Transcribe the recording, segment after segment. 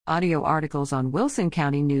Audio articles on Wilson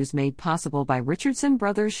County News made possible by Richardson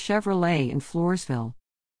Brothers Chevrolet in Floresville.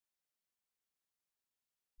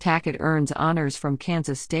 Tackett earns honors from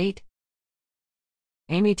Kansas State.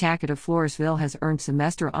 Amy Tackett of Floresville has earned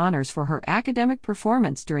semester honors for her academic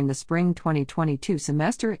performance during the spring 2022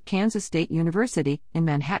 semester at Kansas State University in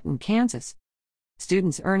Manhattan, Kansas.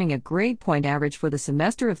 Students earning a grade point average for the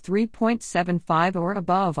semester of 3.75 or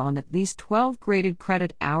above on at least 12 graded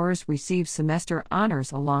credit hours receive semester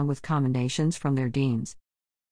honors along with commendations from their deans.